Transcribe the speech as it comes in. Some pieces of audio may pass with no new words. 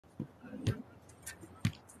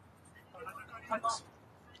Between the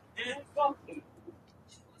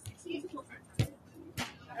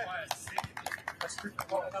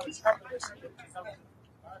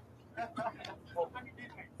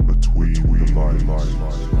lines.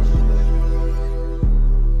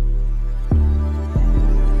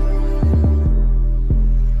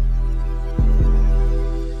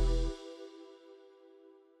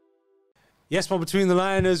 Yes, my Between the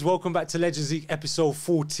Liners, welcome back to Legends League episode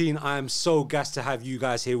 14. I am so gassed to have you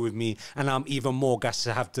guys here with me, and I'm even more gassed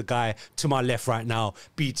to have the guy to my left right now,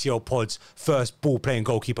 BTL Pod's first ball-playing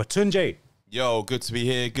goalkeeper, Tuncay. Yo, good to be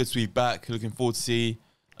here, good to be back. Looking forward to see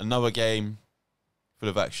another game full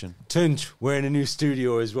of action. Tunj, we're in a new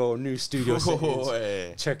studio as well, new studio settings.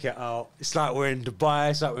 Hey. Check it out. It's like we're in Dubai,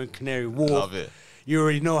 it's like we're in Canary Wharf. Love it. You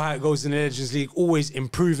already know how it goes in the Legends League, always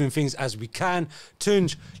improving things as we can.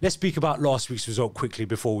 Tunj, let's speak about last week's result quickly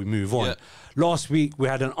before we move on. Yeah. Last week, we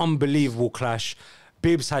had an unbelievable clash.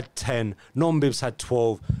 Bibbs had 10, non-Bibbs had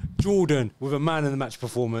 12. Jordan with a man-of-the-match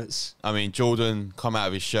performance. I mean, Jordan come out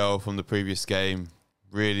of his shell from the previous game,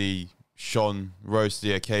 really shone, rose to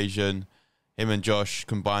the occasion. Him and Josh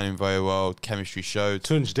combining very well, chemistry showed.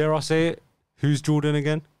 Tunj, dare I say it? Who's Jordan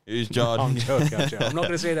again? Who's Jordan? I'm joking, I'm not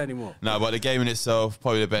going to say that anymore. No, but the game in itself,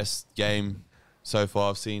 probably the best game so far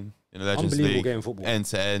I've seen in the Legends Unbelievable League. game of football. End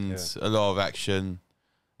to end, a lot of action.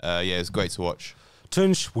 Yeah, it's great to watch.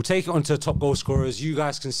 Tunj, we'll take it on to the top goal scorers. You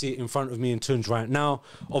guys can see it in front of me and Tunj right now.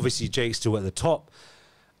 Obviously, Jake's still at the top.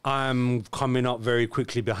 I'm coming up very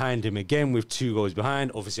quickly behind him again with 2 goals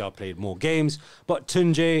behind. Obviously, I played more games. But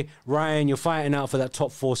Tuncay, Ryan, you're fighting out for that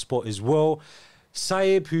top 4 spot as well.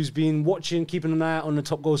 Saib, who's been watching, keeping an eye out on the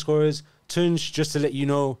top goal scorers. Tunj, just to let you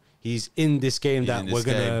know, he's in this game that we're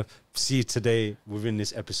going to see today within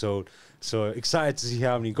this episode. So excited to see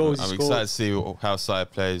how many goals he scored. I'm excited to see how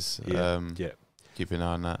Saib plays. Yeah. Keep an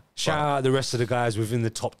eye on that. Shout out the rest of the guys within the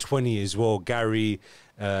top 20 as well. Gary,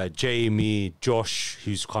 Jamie, Josh,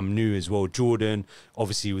 who's come new as well. Jordan,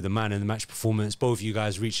 obviously with the man in the match performance. Both of you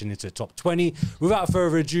guys reaching into the top 20. Without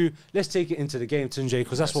further ado, let's take it into the game, Tuncay,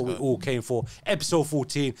 because that's what we all came for. Episode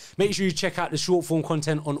 14. Make sure you check out the short form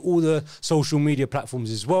content on all the social media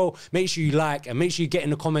platforms as well. Make sure you like and make sure you get in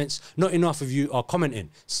the comments. Not enough of you are commenting.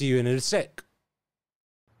 See you in a sec.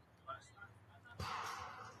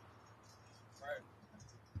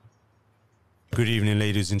 Good evening,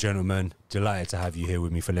 ladies and gentlemen. Delighted to have you here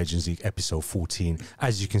with me for Legends League episode 14.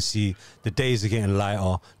 As you can see, the days are getting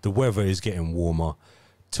lighter, the weather is getting warmer.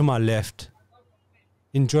 To my left,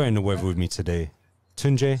 enjoying the weather with me today,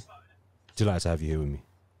 Tuncay, delighted to have you here with me.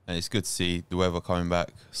 And it's good to see the weather coming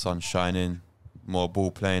back, sun shining, more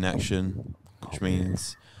ball playing action, which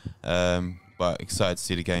means, but excited to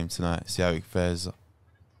see the game tonight, see how it fares.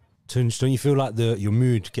 Tunj, don't you feel like your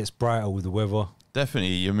mood gets brighter with the weather?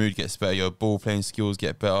 Definitely, your mood gets better, your ball playing skills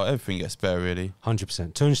get better, everything gets better really.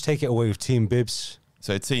 100%. Tunj, take it away with Team Bibbs.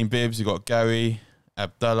 So Team Bibbs, you've got Gary,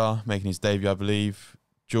 Abdallah making his debut, I believe,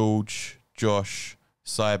 George, Josh,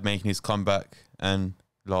 Saib making his comeback, and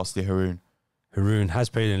lastly Haroon. Haroon has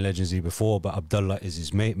played in Legends League before, but Abdullah is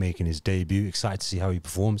his mate making his debut. Excited to see how he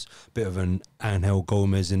performs. Bit of an Angel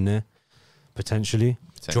Gomez in there, potentially.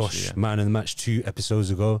 Josh, yeah. Man of the match 2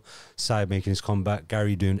 episodes ago. Saib making his comeback.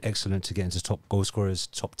 Gary doing excellent to get into top goal scorers,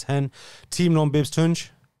 top 10. Team non-Bibbs, Tunj.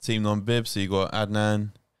 Team non-Bibbs, so you got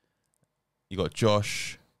Adnan, you got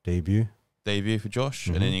Josh. Debut for Josh.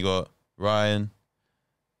 And then you got Ryan,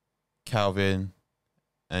 Calvin,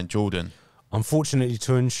 and Jordan. Unfortunately,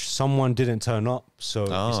 Tunj, someone didn't turn up, so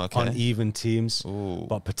it's uneven teams. Ooh.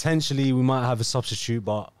 But potentially we might have a substitute,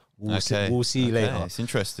 but we'll see later. It's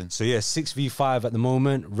interesting. So yeah, 6v5 at the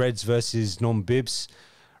moment. Reds versus non-Bibbs.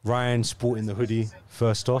 Ryan sporting the hoodie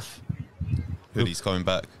first off. Hoodie's coming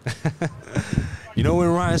back. You know, when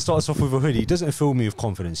Ryan starts off with a hoodie, he doesn't fill me with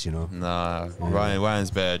confidence, you know. Nah, yeah.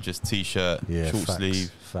 Ryan's better. Just t-shirt, short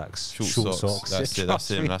sleeve, short socks. That's it.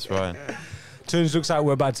 That's him. That's Ryan. Tunj, looks like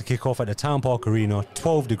we're about to kick off at the Town Park Arena.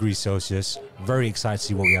 12 degrees Celsius. Very excited to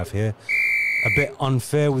see what we have here. A bit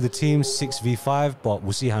unfair with the teams, 6v5, but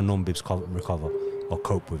we'll see how non-Bibbs recover or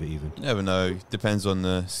cope with it even. You never know. Depends on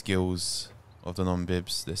the skills of the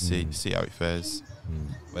non-Bibbs. Let's see how it fares.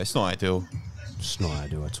 But it's not ideal. It's not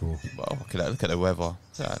ideal at all. Well, look at the weather.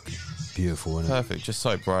 Beautiful, isn't it? Perfect. Just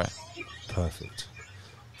so bright. Perfect.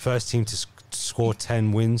 First team to score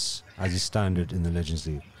 10 wins as is standard in the Legends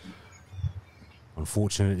League.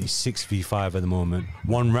 Unfortunately, 6v5 at the moment.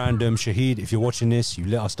 One random. Shahid, if you're watching this, you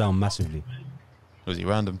let us down massively. Was he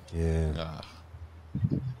random? Yeah.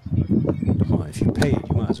 Oh, if you paid,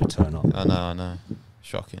 you might as well turn up. I know.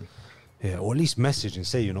 Shocking. Yeah, or at least message and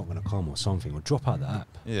say you're not going to come or something, or drop out the app.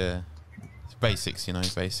 Yeah. It's basics, you know,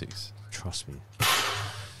 basics. Trust me.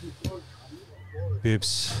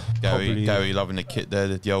 Bibbs. Gary loving the kit there,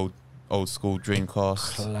 the old school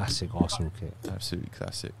Dreamcast. Classic Arsenal kit. Absolutely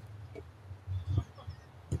classic.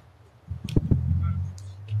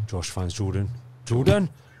 Josh finds Jordan. Jordan?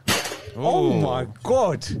 Ooh. Oh my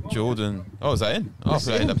God. Jordan. Oh, is that in? Oh, I It's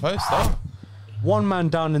put that in the in. post. Oh. One man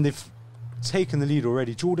down and they've taken the lead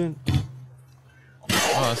already. Jordan.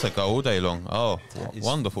 Oh, that's a goal all day long. Oh, Is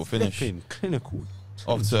wonderful finish. flipping clinical.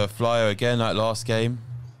 Off to a flyer again like last game.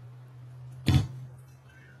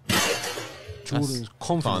 Jordan's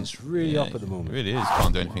confidence Can't- really yeah, up at the moment. It really is.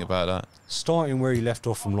 Can't do anything about that. Starting where he left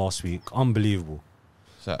off from last week. Unbelievable.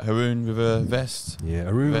 Is that Haroon with a vest? Yeah,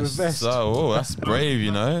 Aru with a vest. Oh, that's brave,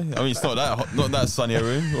 you know. I mean, it's not that hot, not that sunny,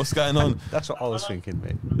 Haroon. What's going on? That's what I was thinking,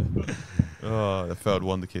 mate. Oh, the failed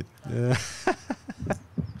wonder kid. Yeah.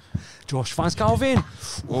 Josh finds Calvin.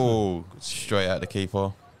 Oh, straight at the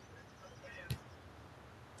keeper.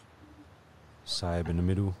 Saib in the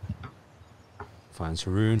middle. Finds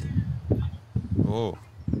Haroon. Oh,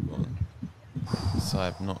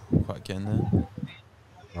 Saib not quite getting there.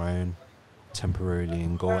 Ryan temporarily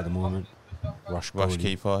in goal at the moment. Rush Rush goalie.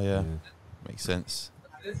 keeper, yeah. Makes sense.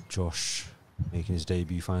 Josh making his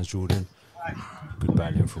debut finds Jordan. Good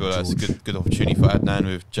battling from Well, George. that's a good opportunity for Adnan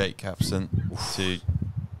with Jake absent to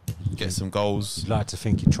get some goals. You'd like to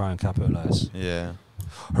think he'd try and capitalise. Yeah.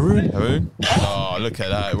 Haroon. Haroon? Oh, look at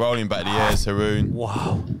that. Rolling back the ears, Haroon.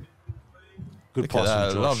 Wow. Good Look at pass that.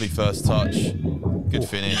 from Josh. Lovely first touch. Good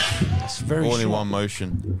finish. That's very All sharp. in one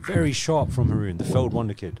motion. Very sharp from Haroon, the failed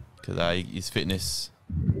wonder kid. Look at that. His fitness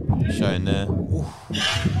showing there. Look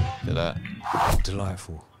at that.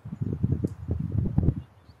 Delightful.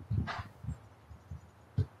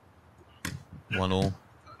 1-1.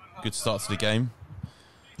 Good start to the game.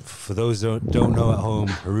 For those that don't know at home,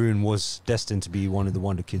 Haroon was destined to be one of the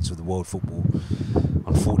wonder kids of the world football.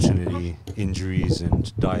 Unfortunately, injuries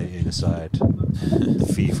and dieting aside, the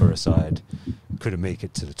FIFA aside, couldn't make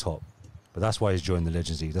it to the top. But that's why he's joined the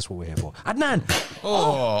Legends League. That's what we're here for. Adnan! Oh,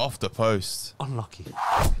 off the post. Unlucky.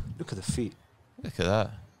 Look at the feet. Look at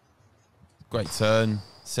that. Great turn.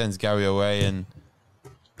 Sends Gary away and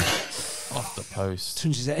off the post.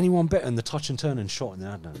 Tunj, is there anyone better in the touch and turn and shot than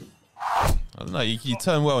Adnan? I don't know. You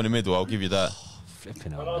turn well in the middle. I'll give you that.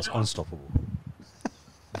 Flipping out. It's unstoppable.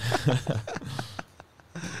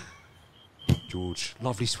 George,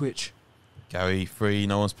 lovely switch. Gary free.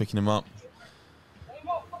 No one's picking him up.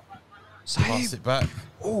 Pass Save. it back.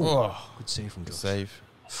 Oh, Good save from good Josh. save.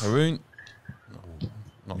 Haroon.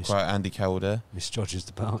 Not Missed. quite Andy Carroll there. Misjudges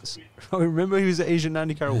the bounce. I remember he was at Asian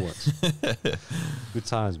Andy Carroll once. Good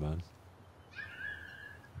times, man.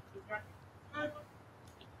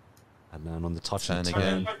 And then on the touch and Turn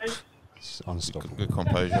turn, again. it's unstoppable. Good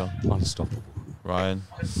composure. Unstoppable. Ryan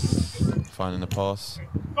finding the pass.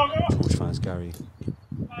 George finds Gary.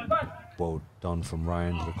 Well done from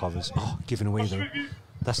Ryan. Recovers. Oh, giving away though.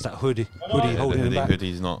 That's that hoodie Yeah, holding him back.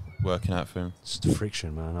 hoodie's not working out for him. It's the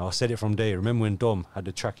friction, man. I said it from day. Remember when Dom had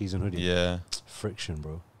the trackies and hoodie? Yeah. Friction,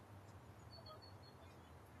 bro.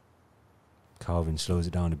 Calvin slows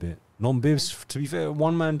it down a bit. Non-Bibs, to be fair,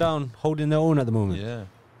 one man down, holding their own at the moment. Yeah.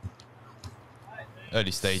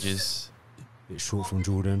 Early stages. Bit short from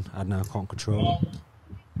Jordan. Adnan can't control.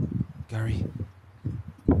 Gary.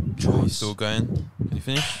 He's Chance. still going. Can he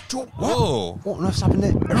finish? What? Whoa. What on earth's happened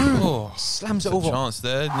there? Oh, Slams it there's a over. chance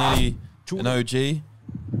there. Nearly Jordan. an OG.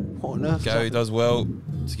 What on earth? Gary does well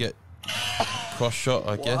to get cross shot,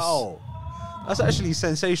 I guess. Wow. That's actually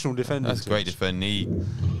sensational defending. That's great defending. He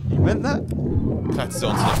You meant that? clatters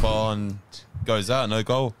onto the bar and goes out. No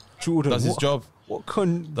goal. Jordan. Does his job. What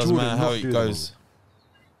can Doesn't Jordan matter how not it do at the goes. moment?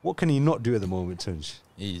 What can he not do at the moment, Tunj?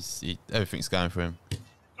 Everything's going for him.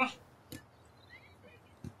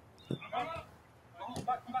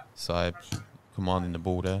 Saib commanding the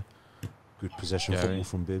ball there. Good possession Gary. football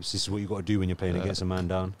from Bibbs. This is what you got to do when you're playing against a man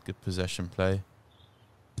down. Good possession play.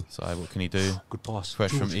 Saib, what can he do? Good pass.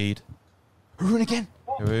 Fresh from George. Eid. Haroon again.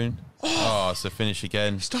 Haroon. Oh, so finish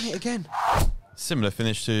again. He's done it again. Similar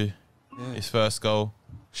finish to Yeah. his first goal.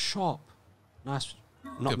 Sharp. Nice.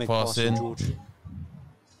 Not Good make pass pass in. from George.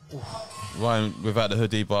 Ryan without the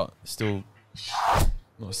hoodie, but still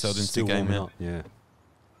not settled into Still the game warming yet. up, yeah.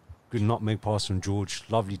 Good nutmeg pass from George.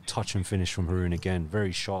 Lovely touch and finish from Haroon again.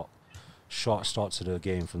 Very sharp. Sharp start to the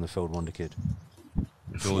game from the field wonder kid.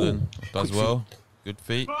 Jordan does quick well. Good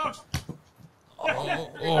feet. Oh,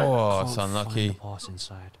 Can't it's find unlucky. the pass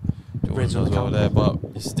inside. Jordan Red's on does the well counter. there,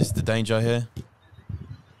 but this is the danger here.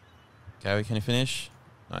 Gary, can he finish?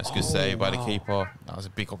 Nice, good save by the wow. keeper. That was a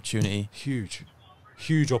big opportunity. Huge.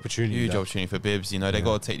 Huge opportunity. Huge that. opportunity for Bibbs. You know, they Yeah.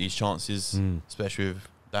 got to take these chances, Mm. especially with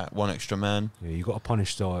that one extra man. Yeah, you got to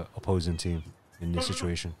punish the opposing team in this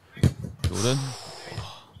situation. Jordan.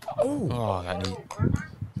 Oh, that need.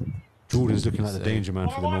 Jordan's looking like the danger man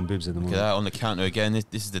for the non-bibs at the moment. Look at that on the counter again.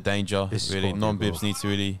 This is the danger. Really, non-bibs need to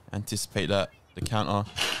really anticipate that. The counter.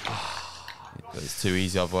 It's too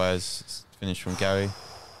easy otherwise. It's finished from Gary.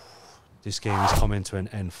 This game is coming to an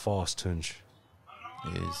end fast, Tunch.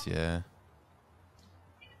 It is, yeah.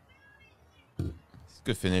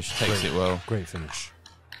 Good finish. Takes it well. Great finish.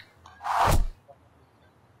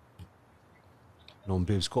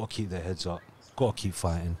 Non-bibs got to keep their heads up. Got to keep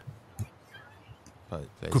fighting.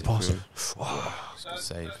 Good pass. Good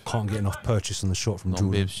save. Can't get enough purchase on the shot from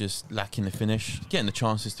Jordan. Non-bibs just lacking the finish. Getting the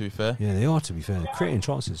chances, to be fair. Yeah, they are, to be fair. They're creating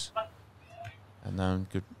chances. And now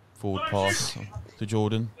good forward pass to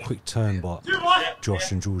Jordan. Quick turn, but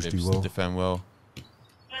Josh and George Bibs do well. defend well.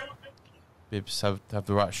 Bibs have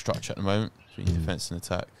the right structure at the moment between defence and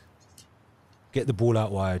attack. Get the ball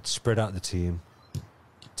out wide, spread out the team.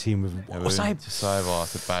 Team with... Saiv. Oh,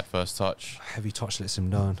 it's a bad first touch. Heavy touch lets him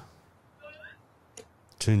down.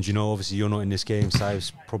 Tunj, you know, obviously you're not in this game.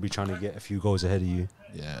 Saiv's probably trying to get a few goals ahead of you.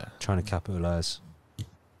 Yeah. Trying to capitalise.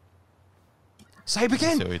 Saib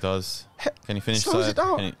again! See what he does. Can he finish? Slows it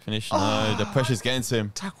down. Can he finish? No, the pressure's getting to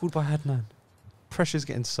him. Tackled by Adnan. Pressure's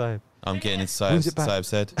getting to Saib. I'm getting into Wins it back.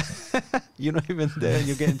 Saib's head. You're not even there and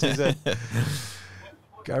you're getting to his head.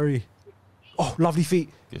 Gary. Oh, lovely feet.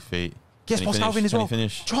 Good feet. Yes, past Calvin as well. Can he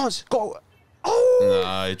finish? Chance. Go. Oh!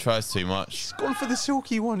 No, he tries too much. He's gone for the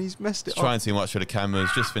silky one. He's messed it He's up. trying too much for the cameras.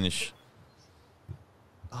 Just finish.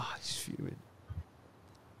 Ah, he's fuming.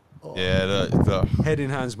 Oh. Yeah, the Head in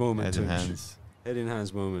hands moment. head in Tunch. hands. Head in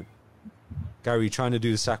hands moment. Gary trying to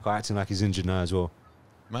do the sack, acting like he's injured now as well.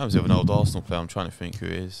 Man was with an old Arsenal player. I'm trying to think who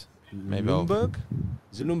it is. Maybe Lundberg?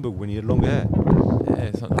 Is it Lundberg when he had longer hair? Yeah, I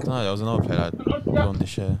don't know. There was an old player that had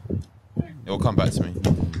blondish hair. It will come back to me.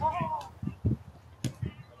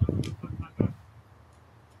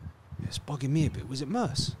 It's bugging me a bit. Was it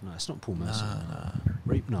Merce? No, it's not Paul Mercer. Nah.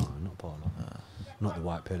 Rape? No, not Paula. Not the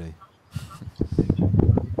White Pele.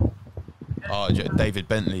 Oh, David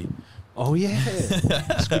Bentley. Oh, yeah.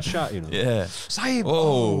 It's a good shot, you know. Yeah. Saib. Whoa.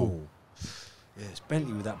 Oh. Yeah, it's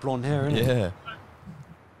Bentley with that blonde hair, isn't it?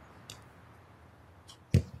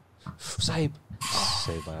 Yeah. Saib.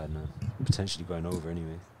 Saved by Adnan. Potentially going over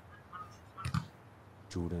anyway.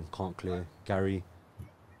 Jordan can't clear. Gary.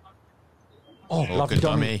 Oh, lovely good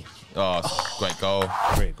dummy. Oh, it's a great goal.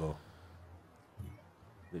 Great goal.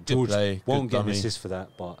 George play, won't good get an dummy. assist for that,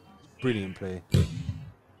 but brilliant play.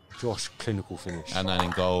 Josh, clinical finish. And then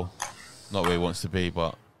in goal. Not where he wants to be,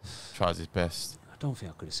 but tries his best. I don't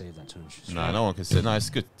think I could have saved that touch. No one can say. No, it's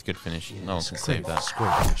good finish. Yeah, no one it's can great, save that. It's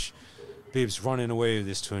great finish. Bibbs running away with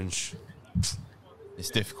this twinge. It's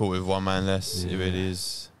difficult with one man less. Yeah. It really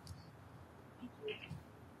is.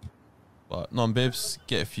 But non-Bibs,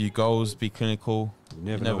 get a few goals, be clinical.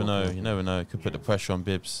 You never know. You never know. Could put the pressure on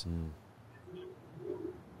Bibs.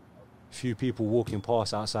 Few people walking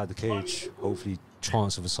past outside the cage. Hopefully,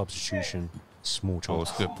 chance of a substitution. Small Oh, chance.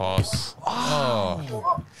 it's a good pass.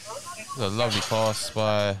 Oh. It was a lovely pass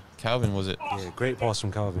by Calvin, was it? Yeah, great pass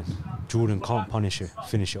from Calvin. Jordan can't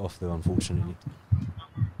finish it off though, unfortunately.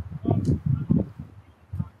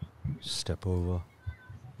 Step over.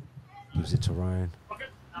 Gives it to Ryan.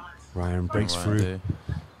 Ryan breaks Ryan through. do.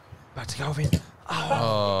 Back to Calvin.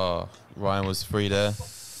 Oh, Ryan was free there.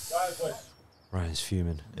 Ryan's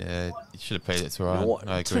fuming. Yeah, he should have played it to You know Ryan. what?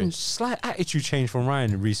 I agree. Slight attitude change from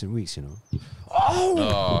Ryan in recent weeks, you know.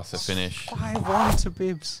 Oh, it's a finish. 5-1 to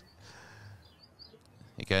Bibbs.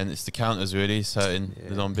 Again, it's the counters really, certain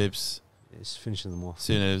the non-Bibs. It's finishing them off. As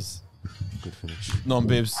soon as Good finish.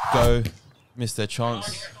 non-Bibs go, miss their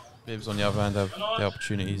chance. Bibs, on the other hand, have the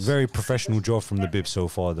opportunities. Very professional job from the Bibs so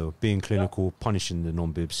far, though. Being clinical, punishing the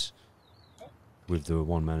non-Bibs with the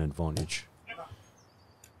one-man advantage.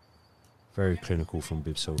 Very clinical from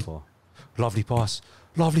Bibs so far. Lovely pass.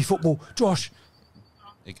 Lovely football. Josh.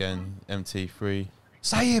 Again, MT3.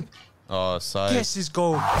 Saib. Oh, Saib Yes, his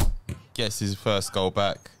goal. gets his first goal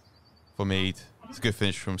back for Mead. It's a good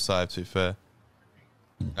finish from Saib, to be fair.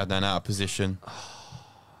 And then out of position.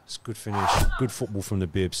 It's good finish. Good football from the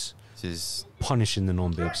Bibs. This is Punishing the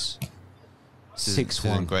non-Bibs. this isn't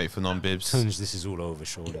 6-1. great for non-Bibs. Tunge, this is all over,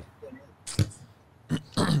 surely.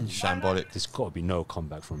 Shambolic. There's got to be no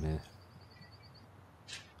comeback from here.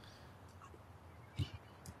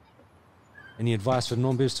 Any advice for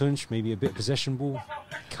non-Bibs, Tunge? Maybe a bit of possession ball?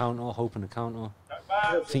 Counter, hoping to counter?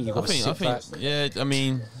 I think you've got to sit back. Yeah, I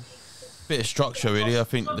mean, bit of structure really. I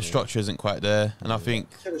think the structure isn't quite there, and I think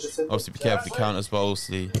obviously be careful with the counters, but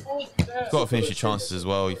also you've got to finish your chances as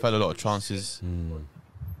well. You've had a lot of chances.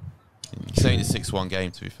 It's only a 6-1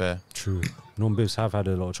 game, to be fair. True. Non-Bibs have had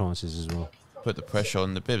a lot of chances as well. put the pressure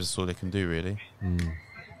on the Bibs. That's all they can do, really.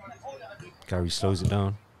 Gary slows it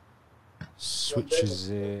down. Switches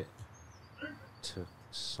it to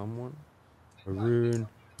someone. Haroon.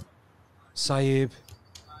 Saib.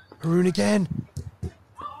 Haroon again.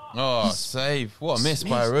 Oh, save. What a miss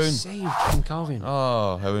by Haroon. Save from Calvin.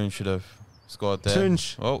 Oh, Haroon should have scored there.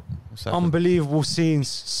 Tunj. Oh, what's happened? Unbelievable scenes.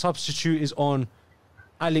 Substitute is on.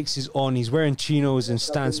 Alex is on. He's wearing chinos and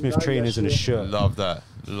Stan Smith trainers and a shirt. Love that.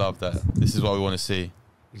 Love that. This is what we want to see.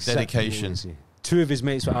 Exactly Dedication. what we want to see. 2 of his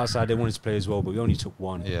mates were outside. They wanted to play as well, but we only took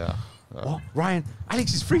 1. Yeah. What? Ryan?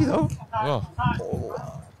 Alex is free though.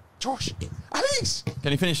 Oh. Josh. Alex.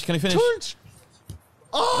 Can he finish? Can he finish? Tunj.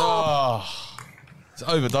 Oh. Oh. It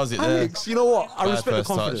overdoes it there. Alex, you know what? I Bad respect the first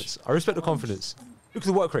confidence. I respect the confidence. Look at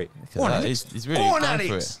the work rate. Look at that. He's really Go on, gone for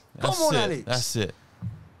Alex. it. Come That's on, it. Alex. That's it.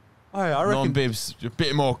 All right, I reckon. Non-Bibs, a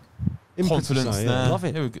bit more Impetus confidence now, there. Love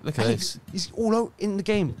it. Here we go. Look at Alex, this. he's all out in the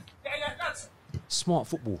game. Smart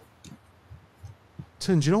football.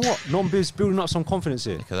 Tunj, you know what? Non-Bibs building up some confidence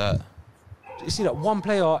here. Look at that. You see that one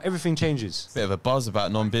player, everything changes. Bit of a buzz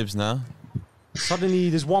about non-Bibs now. Suddenly,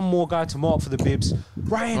 there's one more guy to mark for the Bibs.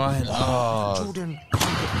 Ryan. Oh. Jordan.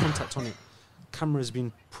 Can't get contact on it. Camera's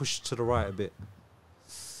been pushed to the right a bit.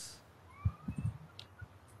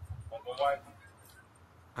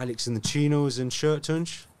 Alex in the chinos and shirt,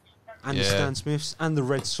 Tunj. And the Stan Smiths and the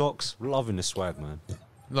red socks. Loving the swag, man.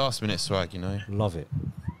 Last minute swag, you know. Love it.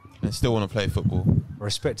 And still want to play football. I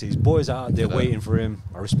respect it. His boys are out there waiting for him.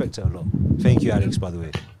 I respect it a lot. Thank you, Alex, by the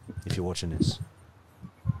way, if you're watching this.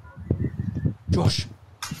 Josh.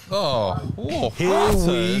 Oh, whoa. Here what a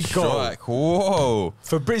we go. strike. Whoa.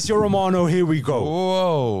 Fabrizio Romano, here we go.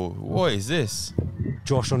 Whoa. What is this?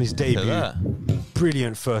 Josh on his Look debut. at that.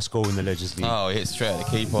 Brilliant first goal in the Legends League. Oh, he hit straight at the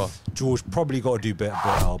keeper. George probably got to do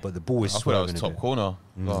better, but the ball is I thought that swerving was a top bit. corner.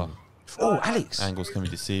 Oh, Oh, Alex. angles can be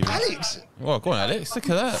deceiving. Alex. Oh, go on, Alex. Look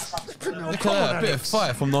at that. Look at Come that. on, A bit of Alex.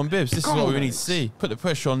 fire from non-Bibs. This Come is what on, we need Alex. to see. Put the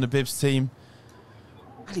pressure on the Bibs team.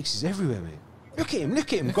 Alex is everywhere, mate. Look at him.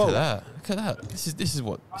 Look at him Look go. at that. Look at that. This is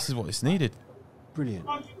what is needed. Brilliant.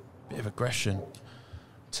 Bit of aggression.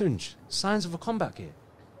 Tunj, signs of a comeback here.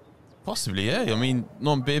 Possibly, yeah. I mean,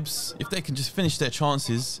 non-Bibs, if they can just finish their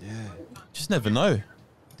chances, just never know.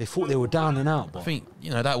 They thought they were down and out, I but think, you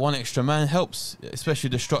know, that one extra man helps, especially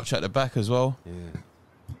the structure at the back as well.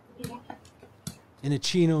 yeah. In a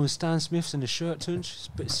chino and Stan Smiths and a shirt, Tunj. It's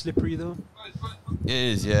a bit slippery though. It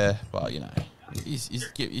is, yeah. But, you know, as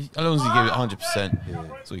long as you give it 100%, Yeah.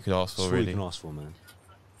 that's all you could ask for, That's all you really. can ask for, man.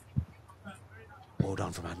 Well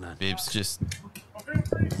done from Adnan. Bibs just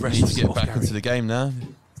Rest need to get off back Gary. into the game now.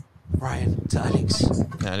 Ryan to Alex.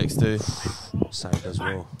 Yeah, Alex do. Side does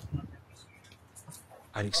well.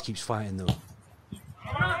 Alex keeps fighting though.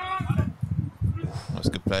 That's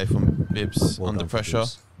a good play from Bibs Well under done for pressure.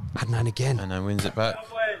 Bibs. Adnan again. And then wins it back.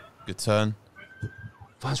 Good turn.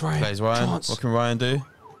 Finds Ryan. Plays Ryan. Chance. What can Ryan do?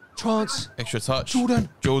 Chance. Extra touch. Jordan.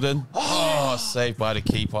 Jordan. Oh, saved by the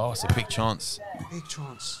keeper. Oh, it's a big chance. Big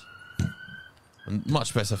chance. And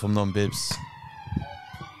much better from non-Bibs.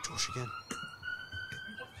 Josh again.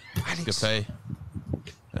 Alex. Good play.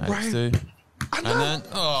 Alex Ryan. do. And then,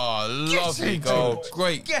 oh, lovely in, goal. George.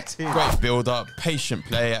 Great, Get in. great build-up. Patient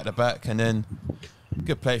play at the back. And then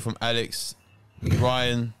good play from Alex.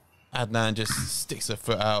 Ryan. Adnan just sticks a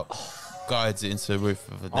foot out. Guides it into the roof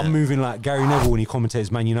of the net. I'm moving like Gary Neville when he commentates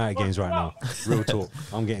Man United games right now. Real talk.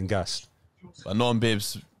 I'm getting gassed. But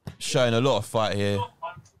non-Bibs showing a lot of fight here.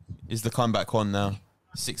 Is the comeback on now?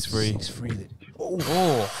 6-3. 6-3.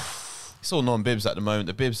 Oh, it's all non-Bibs at the moment.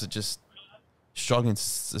 The Bibs are just struggling to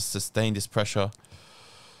sustain this pressure.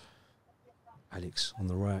 Alex on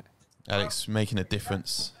the right. Alex making a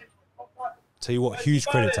difference. Tell you what, huge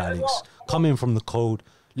credit to Alex. Coming from the cold,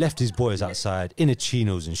 left his boys outside in a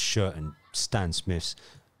chinos and shirt and Stan Smiths.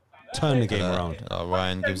 Turned the game around.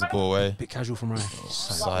 Ryan gives the ball away. Bit casual from Ryan.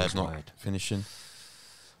 Side not finishing.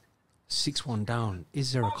 6-1 down.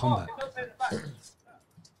 Is there a comeback? They've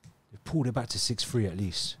pulled it back to 6-3 at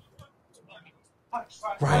least.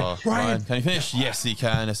 Ryan. Ryan. Can he finish? Yes, he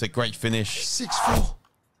can. It's a great finish. 6-4.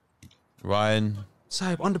 Ryan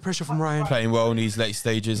Saib under pressure from Ryan. playing well in these late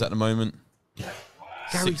stages at the moment.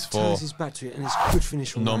 Gary 6-4. turns his back to it and it's a good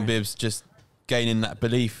finish from Ryan. Non-Bibs just gaining that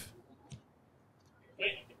belief.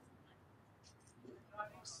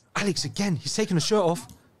 Alex again. He's taking the shirt off.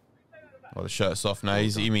 Well, the shirt's off now.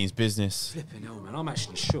 He means business. Flipping hell, man. I'm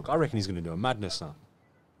actually shook. I reckon he's going to do a madness now.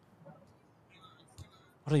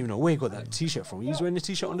 I don't even know where he got that T-shirt from. He's wearing the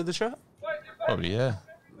T-shirt under the shirt? Probably, yeah.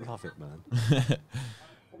 Love it, man.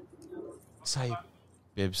 Save.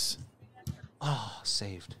 Bibs. Ah,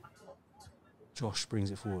 saved. Josh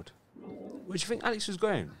brings it forward. Where do you think Alex was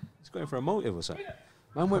going? He's going for a motive or something.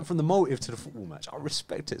 Man went from the motive to the football match. I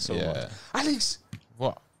respect it so much. Alex!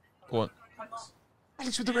 What? Go on.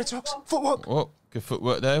 Alex with the Red Sox. Footwork. Oh, good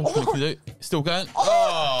footwork there. What can you do? Still going.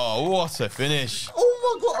 Oh, what a finish.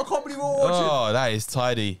 Oh my God, I can't believe we're watching. Oh, that is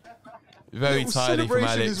tidy. Very Little tidy from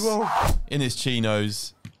celebration Alex. as well. In his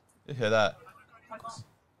chinos. Look at that.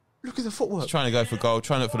 Look at the footwork. He's trying to go for goal,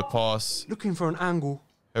 trying to look for the pass. Looking for an angle.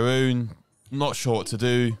 Haroon, not sure what to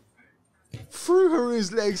do. Through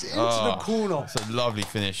Haroon's legs into the corner. It's a lovely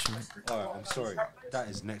finish. All right, I'm sorry. That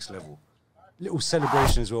is next level. Little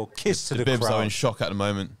celebration as well. Kiss to the Bibs crowd. are in shock at the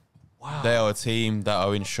moment. Wow. They are a team that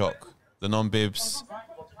are in shock. The non-Bibs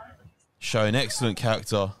showing excellent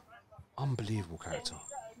character. Unbelievable character.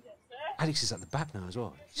 Alex is at the back now as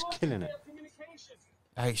well. He's killing it.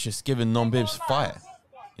 Alex just giving non-Bibs fight.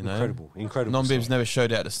 You know? Incredible. Non-Bibs never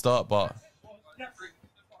showed it at the start, but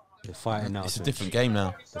they're fighting now. it's a different game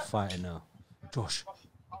now. They're fighting now. Josh.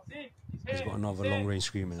 He's got another long-range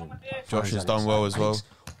screaming. Josh has done well as well.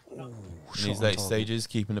 Ooh, In these late stages,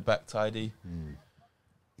 keeping the back tidy.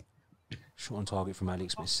 Shot on target from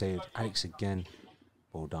Alex, but it's saved. Alex again.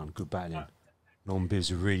 Well done. Good battling. Non-Bibs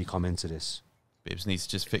have really come into this. Bibs needs to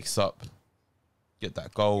just fix up, get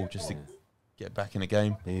that goal, just to get back in the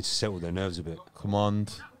game. They need to settle their nerves a bit.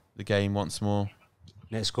 Command the game once more.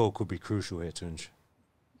 Next goal could be crucial here, Tunj.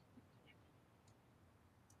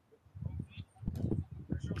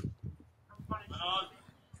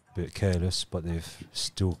 Bit careless, but they've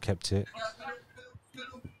still kept it.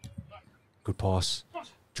 Good pass.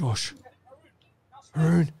 Josh.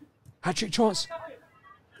 Haroon. Hat-trick chance.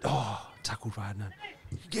 Oh, tackled by Adnan.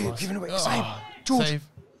 Yeah, giving away. Save. George. Save.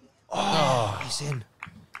 Oh, he's in.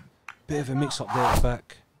 Bit of a mix-up there at the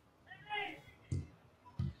back.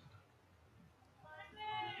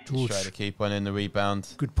 George. Try to keep on in the rebound.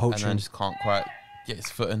 Good poaching. And then just can't quite get his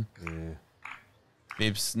footing. Yeah.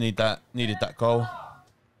 Bibs needed that goal.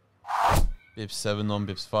 Bibs 7,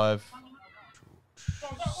 non-Bibs 5.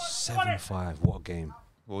 7-5. What a game.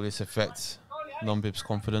 Will this affect non-Bibs'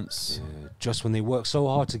 confidence? Yeah, just when they worked so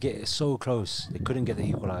hard to get it so close, they couldn't get the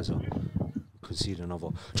equaliser. Concede another.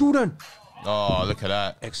 Jordan! Oh, look at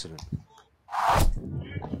that. Excellent.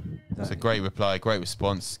 That's a great reply, great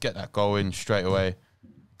response. Get that goal in straight away.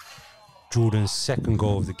 Jordan's second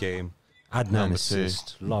goal of the game. Adnan Number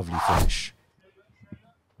assist. Lovely finish.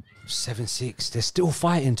 7-6. They're still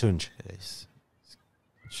fighting, Tunj. It's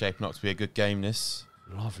shaping up to be a good game, this.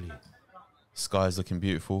 Lovely. Sky's looking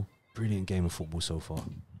beautiful. Brilliant game of football so far.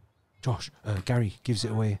 Josh, Gary gives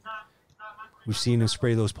it away. We've seen him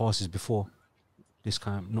spray those passes before. This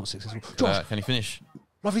time, not successful. Josh, Can he finish?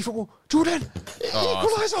 lovely football. Jordan! Oh,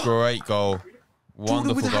 Equaliser! great goal.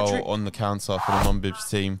 Wonderful with a goal hat-trick. on the counter for the non-Bibs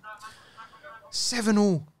team.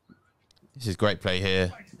 7-all. This is great play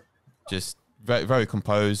here. Just very, very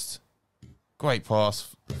composed. Great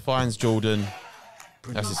pass. Finds Jordan.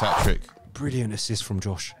 That's his hat-trick. Brilliant assist from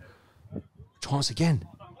Josh. Chance again.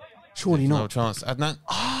 Surely No not. chance. Adnan.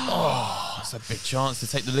 Oh, it's a big chance to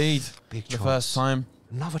take the lead. Big the chance. first time.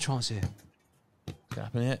 Another chance here. Could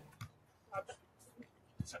happen here.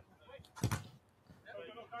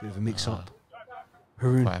 Bit of a mix-up.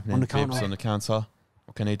 Haroon Quite happening. on the Bibs counter. on the counter.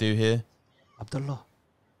 What can they do here? Abdullah.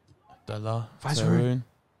 Abdullah. Finds Haroon.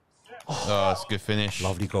 Oh, it's a good finish.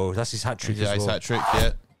 Lovely goal. That's his hat-trick Yeah, as his well. hat-trick,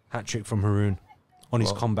 yeah. Hat-trick from Haroon. On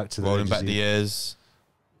his comeback to the Rolling back legacy. the ears.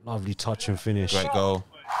 Lovely touch and finish. Great goal.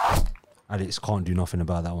 Alex can't do nothing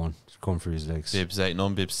about that one. It's gone through his legs. Bibs 8,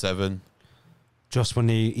 non-Bibs 7. Just when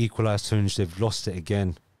they equalised Tunj, they've lost it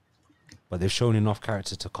again. But they've shown enough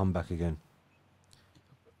character to come back again.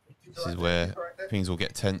 This is where things will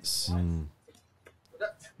get tense.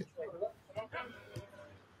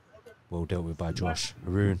 Well dealt with by Josh.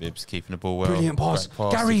 Haroon. Bibs keeping the ball well. Brilliant pass. Great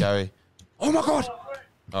pass to Gary. Gary. Oh my God!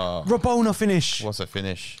 Oh, Rabona finish. what a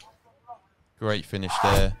finish. Great finish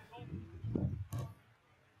there.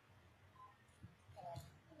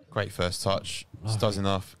 Great first touch. Just does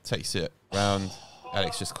enough. Takes it round.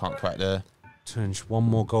 Alex just can't crack there. Tunj, one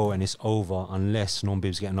more goal and it's over. Unless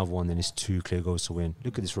non-Bibs get another one, then it's 2 clear goals to win.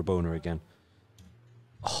 Look at this Rabona again.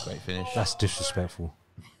 Great finish. That's disrespectful.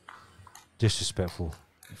 Disrespectful.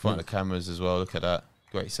 In front of the cameras as well. Look at that.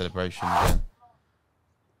 Great celebration again.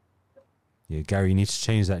 Yeah, Gary, you need to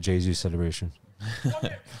change that Jesus celebration.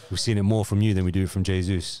 We've seen it more from you than we do from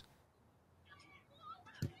Jesus.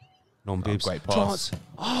 Non-Bibs. Great pass. Chance.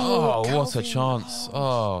 Oh, what a Calvin. chance.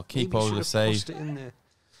 Oh, keep Maybe hold of the should have save. crossed it in there.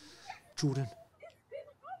 Jordan.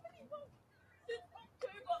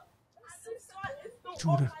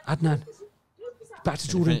 Jordan. Adnan. Back to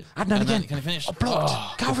Jordan. Adnan again. Can he finish? Oh, blocked.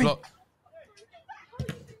 Oh, good Calvin. block.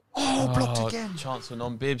 Oh, blocked again. Chance for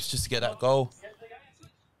non-Bibs just to get that goal.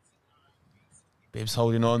 Bibbs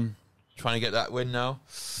holding on, trying to get that win now.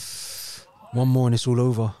 One more and it's all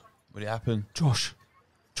over. Will it happen? Josh.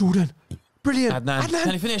 Jordan. Brilliant. Adnan.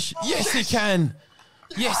 Can he finish? Yes, he can.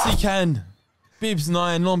 Yes, he can. Bibbs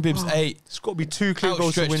 9, non-Bibbs 8. It's got to be 2 clear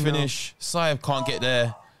goals to win finish. Saib can't get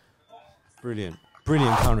there. Brilliant.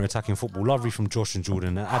 Brilliant counter-attacking football. Lovely from Josh and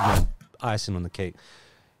Jordan. And Adnan, icing on the cake.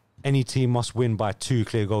 Any team must win by 2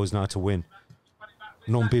 clear goals now to win.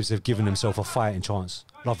 Non-Bibbs have given themselves a fighting chance.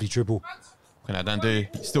 Lovely dribble. What can Adnan do?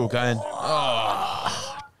 He's still going.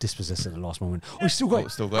 Dispossessed at the last moment. Oh, he's still going.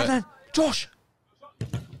 Still going. Adnan, Josh.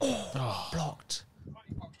 Blocked.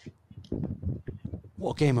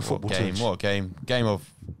 What a game of football. What a game. Game of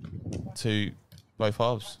 2 both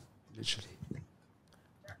halves. Literally.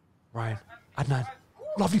 Ryan. Adnan.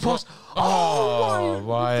 Lovely pass.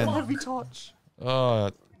 Ryan. Lovely touch. Oh,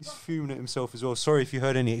 He's fuming at himself as well. Sorry if you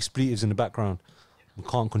heard any expletives in the background. We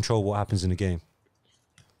can't control what happens in the game.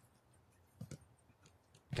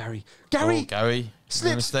 Gary. Gary.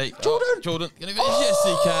 Slips. Mistake. Jordan. Jordan. Gonna finish? Yes,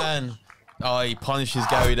 he can. Oh, he punishes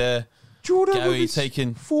Gary there. Jordan. Gary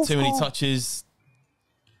taking too many goal. touches.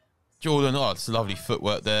 Jordan. Oh, it's lovely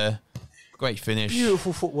footwork there. Great finish.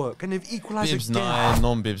 Beautiful footwork. And they've equalised Bibbs again. 9,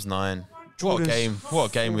 non-Bibbs 9. What a game. What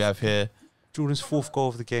a game we have here. Jordan's 4th goal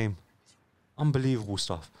of the game. Unbelievable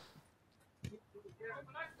stuff.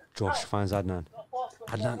 Josh finds Adnan.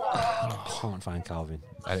 Adnan can't find Calvin.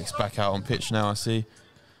 Alex back out on pitch now, I see.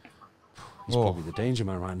 He's probably the danger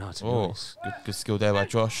man right now, to be honest. Good skill there by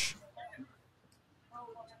Josh.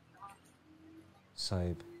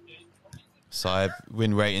 Saib,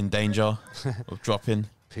 win rate in danger of dropping.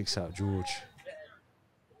 Picks out George.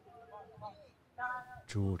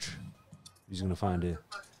 Who's going to find it?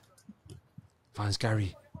 Finds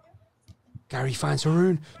Gary. Gary finds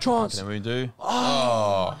Haroon. Chance. What can Haroon do?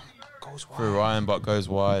 Goes wide. Through Ryan, but goes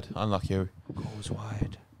wide. Unlucky. Goes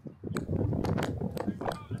wide.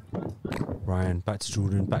 Ryan, back to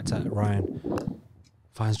Jordan. Back to Ryan.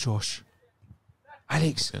 Finds Josh.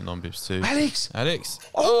 Alex. Non-Bibbs 2. Alex.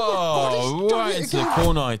 Oh, my God, he's done right it into the again.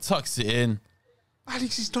 corner. He tucks it in.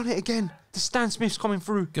 Alex has done it again. The Stan Smith's coming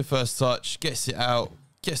through. Good first touch. Gets it out.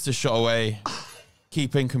 Gets the shot away.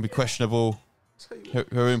 Keeping can be questionable.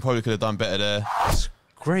 Haroon probably could have done better there.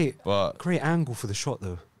 Great But angle for the shot,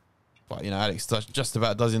 though. But, Alex just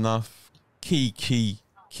about does enough. Key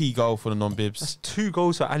goal for the non-Bibbs. That's 2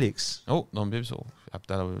 goals for Alex. Oh, non-Bibbs. Oh,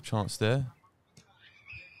 Abdallah with a chance there.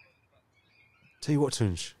 Tell you what,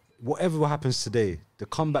 Tunj. Whatever happens today, the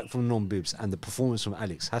comeback from non-Bibbs and the performance from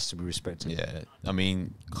Alex has to be respected. Yeah, I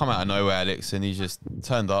mean, come out of nowhere, Alex, and he just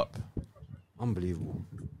turned up. Unbelievable.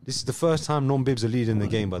 This is the first time non-Bibbs are leading the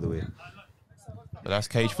game, by the way. But that's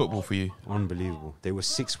cage football for you. Unbelievable. They were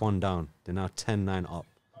 6-1 down. They're now 10-9 up.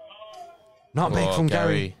 Nutmeg from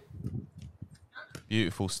Gary.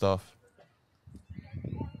 Beautiful stuff.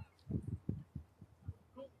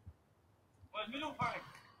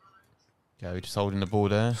 Gary just holding the ball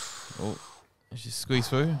there. Oh, let's just squeeze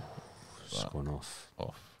through. It's gone off.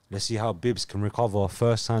 Off. Let's see how Bibbs can recover.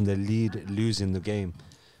 First time they losing the game.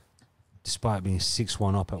 Despite being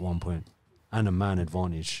 6-1 up at one point. And a man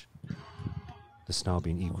advantage. That's now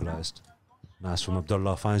being equalised. Nice from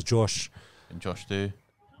Abdullah. Finds Josh. And Josh do.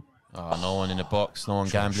 Oh, no one in the box. No one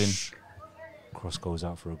gambling. Cross goes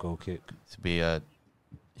out for a goal kick. To be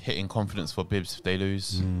hitting confidence for Bibbs if they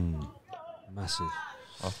lose. Massive.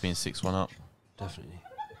 After being 6-1 up. Definitely.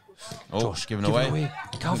 Oh, Josh, giving give it away. away.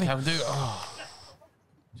 Calvin. Do. Oh,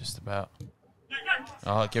 just about.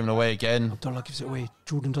 Oh, giving away again. Abdullah gives it away.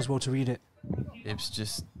 Jordan does well to read it. Bibbs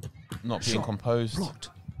just not being composed. Blocked.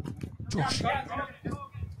 Josh.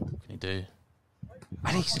 What can he do?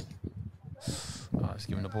 Alex. Oh, he's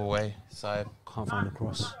giving the ball away. Saib. Can't find the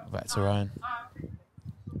cross. Back to Ryan.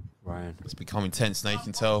 Ryan. It's becoming tense now. You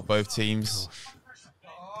can tell both teams Josh.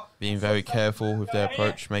 being very careful with their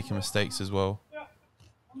approach, making mistakes as well.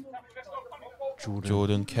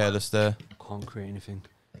 Jordan careless there. Can't create anything.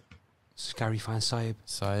 Gary finds Saib.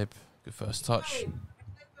 Saib, good first touch.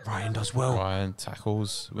 Ryan does well. Ryan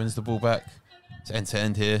tackles, wins the ball back. It's end to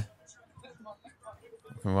end here.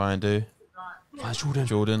 What can Ryan do? Finds Jordan.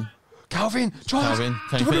 Jordan. Calvin. Charles. Calvin,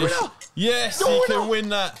 can he Do you want finish? a winner? Yes, Do you he want a can winner? win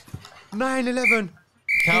that. 9-11.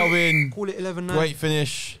 Calvin, Call it 11-9. great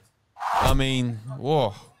finish. I mean,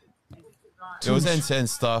 whoa. It was end to end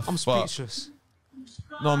stuff. I'm but speechless.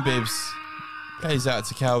 non-Bibbs plays out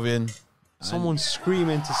to Calvin. Someone's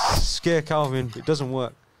screaming to scare Calvin, but it doesn't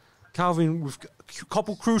work. Calvin with a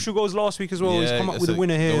couple crucial goals last week as well. He's come up with a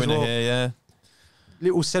winner here as well. Yeah.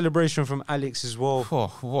 Little celebration from Alex as well. Oh,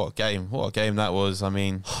 what a game. What a game that was. I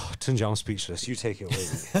mean, Tuncay, I'm speechless. You take it away.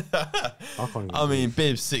 I can't even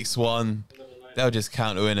Bibbs 6-1. they'll just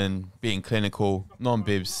counter in and being clinical.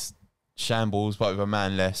 Non-bibs shambles, but with a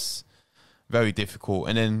man less. Very difficult.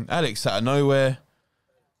 And then Alex out of nowhere.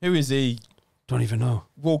 Who is he? Don't even know.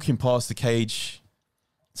 Walking past the cage.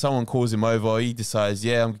 Someone calls him over. He decides,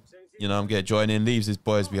 yeah, I'm going to join in. Leaves his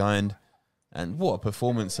boys behind. And what a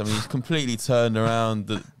performance. I mean, he's completely turned around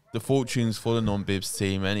the fortunes for the non-bibs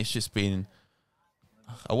team. And it's just been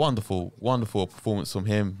a wonderful, wonderful performance from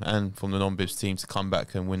him and from the non-bibs team to come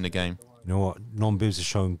back and win the game. You know what? Non-bibs have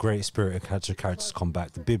shown great spirit of characters come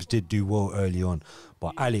back. The bibs did do well early on.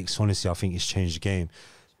 But Alex, honestly, I think he's changed the game.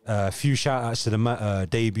 A few shout-outs to the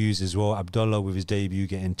debuts as well. Abdullah with his debut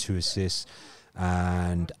getting 2 assists.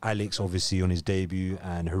 And Alex, obviously, on his debut.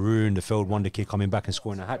 And Haroon, the failed wonder kid, coming back and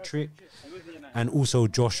scoring a hat-trick. And also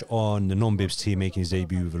Josh on the non-bibs team making his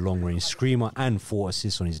debut with a long-range screamer and 4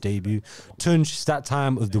 assists on his debut. Tunj, stat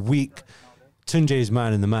time of the week. Tuncay's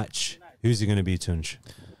man in the match. Who's it going to be, Tunj?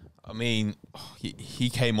 I mean, he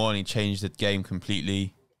came on, he changed the game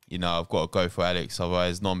completely. You know, I've got to go for Alex,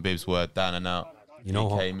 otherwise non-bibs were down and out. He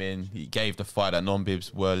came in, he gave the fight that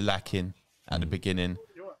non-bibs were lacking at the beginning.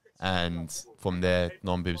 And from there,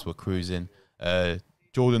 non-bibs were cruising.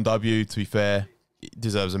 Jordan W, to be fair,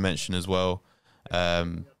 deserves a mention as well.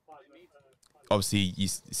 Obviously,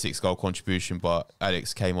 he's 6-goal contribution, but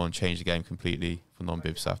Alex came on, changed the game completely for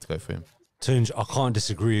non-bibs, so I have to go for him. Tunj, I can't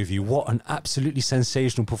disagree with you. What an absolutely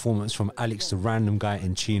sensational performance from Alex, the random guy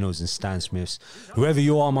in Chinos and Stan Smiths. Whoever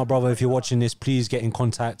you are, my brother, if you're watching this, please get in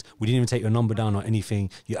contact. We didn't even take your number down or anything.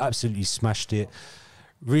 You absolutely smashed it.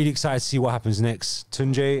 Really excited to see what happens next.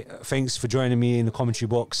 Tuncay, thanks for joining me in the commentary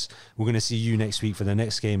box. We're going to see you next week for the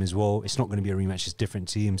next game as well. It's not going to be a rematch, it's different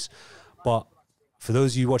teams. But for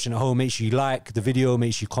those of you watching at home, make sure you like the video,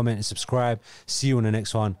 make sure you comment and subscribe. See you on the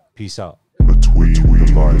next one. Peace out. Between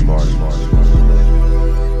the lines.